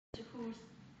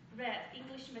read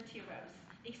English materials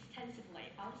extensively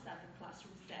outside the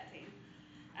classroom setting.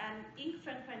 And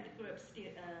infrequent group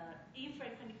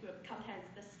contains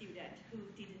the student who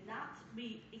did not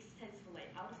read extensively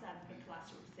outside the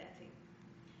classroom setting.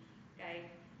 Okay.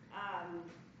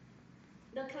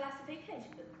 The classification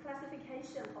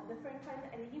of the frequent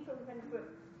and infrequent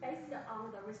group based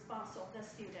on the response of the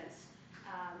students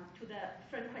to the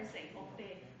frequency of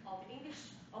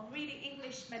reading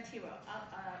English materials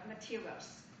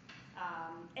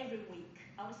every week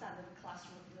outside of the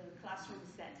classroom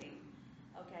setting.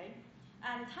 Okay,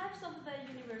 and types of the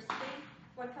university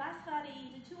were classified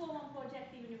into 201 project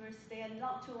university and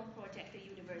not 201 project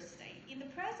university. In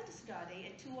the present study,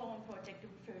 a 201 project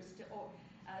refers to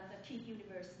the key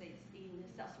universities in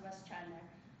southwest China,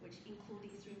 which include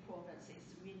these three provinces: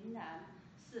 Yunnan,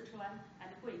 Sichuan,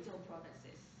 and Guizhou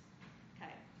provinces.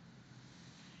 Okay.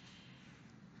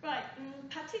 Right.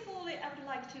 Particularly, I would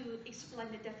like to explain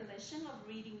the definition of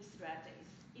reading strategies.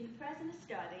 In the present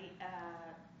study,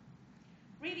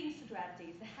 reading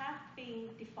strategies have been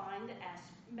defined as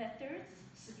methods,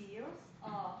 skills,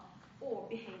 or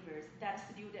behaviors that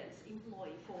students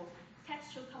employ for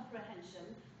textual comprehension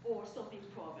or solving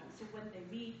problems when they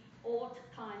read all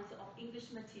kinds of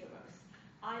English materials,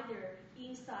 either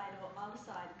inside or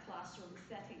outside classroom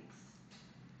settings.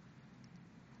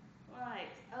 Right,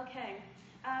 okay.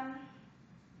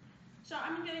 So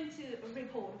I'm going to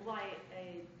report why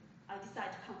I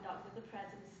decided to conduct the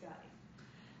present study.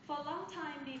 For a long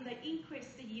time, the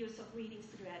increased use of reading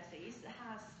strategies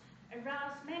has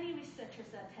aroused many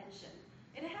researchers' attention.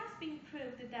 It has been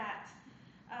proved that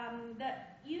the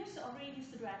use of reading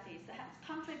strategies has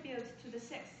contributed to the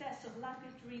success of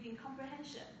language reading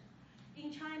comprehension.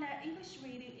 In China, English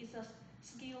reading is a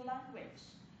skill language,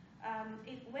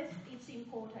 with its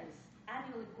importance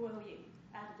annually growing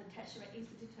at the tertiary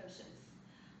institutions.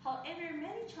 However,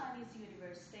 many Chinese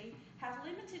universities have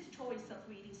limited choice of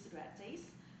reading strategies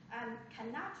and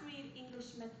cannot read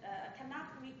English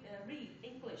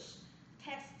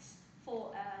texts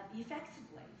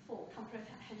effectively for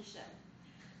comprehension.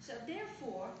 So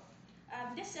therefore,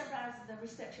 this aroused the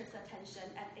researchers' attention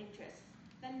and interest.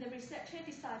 Then the researcher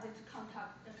decided to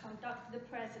conduct the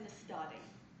present study.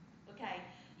 Okay,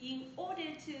 in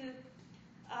order to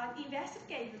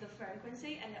investigate the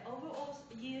frequency and the overall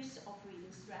use of reading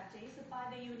strategies by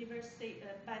the university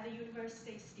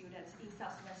students in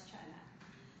southwest China,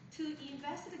 to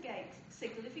investigate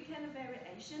significant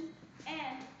variation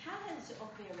and patterns of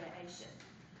variation,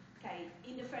 okay,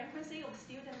 in the frequency of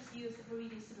students' use of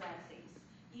reading strategies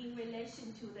in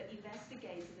relation to the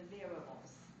investigated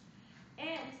variables,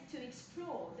 and to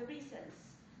explore the reasons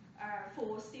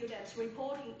for students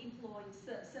reporting employing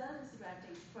certain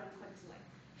strategies frequently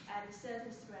and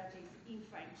certain strategies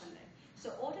infrequently.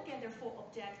 So altogether, 4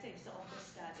 objectives of the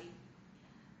study.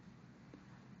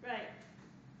 Right.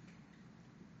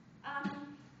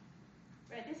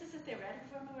 Right, this is a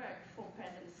theoretical framework for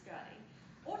present study.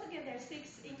 Altogether, 6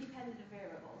 independent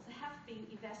variables have been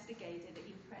investigated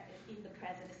in the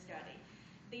present study.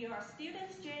 They are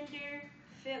students' gender,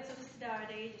 fields of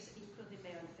study, just including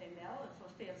male and female, for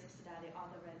fields of study,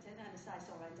 other-oriented and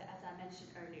size-oriented, as I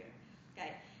mentioned earlier.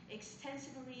 Okay,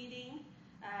 extensive reading,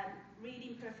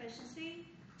 reading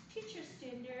proficiency, teacher's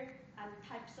gender, and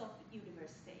types of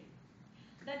university.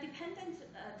 The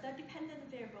dependent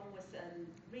variable was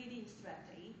reading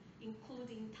strategy,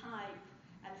 including type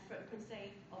and frequency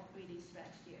of reading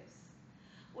strategies.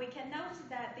 We can notice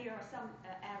that there are some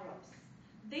arrows.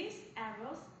 These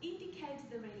arrows indicate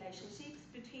the relationships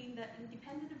between the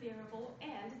independent variable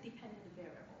and dependent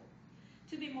variable.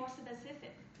 To be more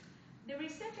specific, the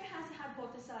researcher has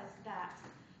hypothesized that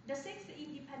the 6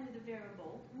 independent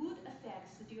variables would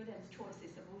affect students'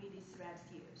 choices of reading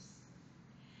strategies.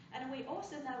 And we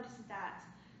also noticed that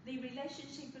the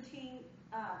relationship between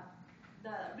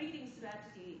the reading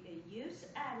strategy use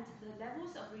and the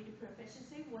levels of reading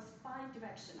proficiency was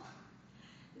bidirectional.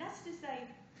 That's to say,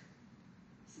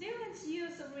 students'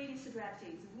 use of reading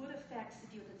strategies would affect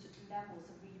students' levels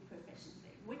of reading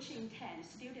proficiency, which in turn,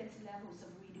 students' levels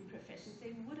of reading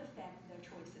proficiency would affect their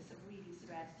choices of reading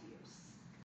strategies.